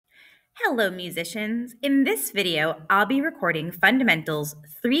Hello, musicians. In this video, I'll be recording Fundamentals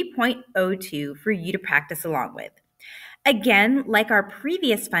 3.02 for you to practice along with. Again, like our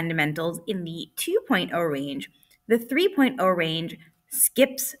previous fundamentals in the 2.0 range, the 3.0 range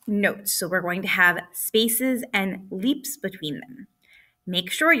skips notes, so we're going to have spaces and leaps between them.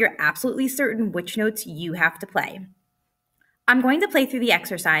 Make sure you're absolutely certain which notes you have to play. I'm going to play through the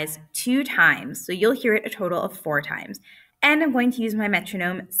exercise 2 times, so you'll hear it a total of 4 times, and I'm going to use my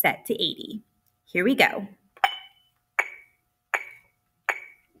metronome set to 80. Here we go.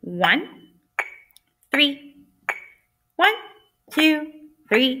 1, 3, 1, 2,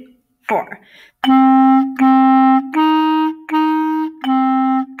 3, 4.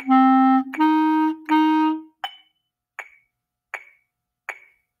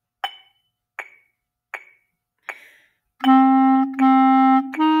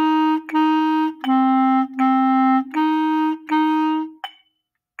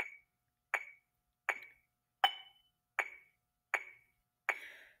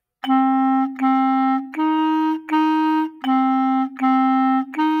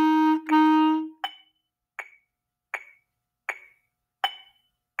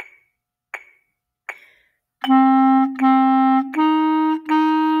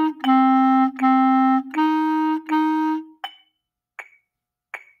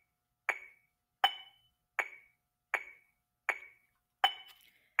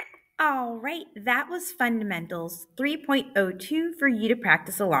 All right, that was Fundamentals 3.02 for you to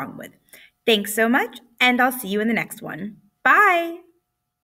practice along with. Thanks so much, and I'll see you in the next one. Bye!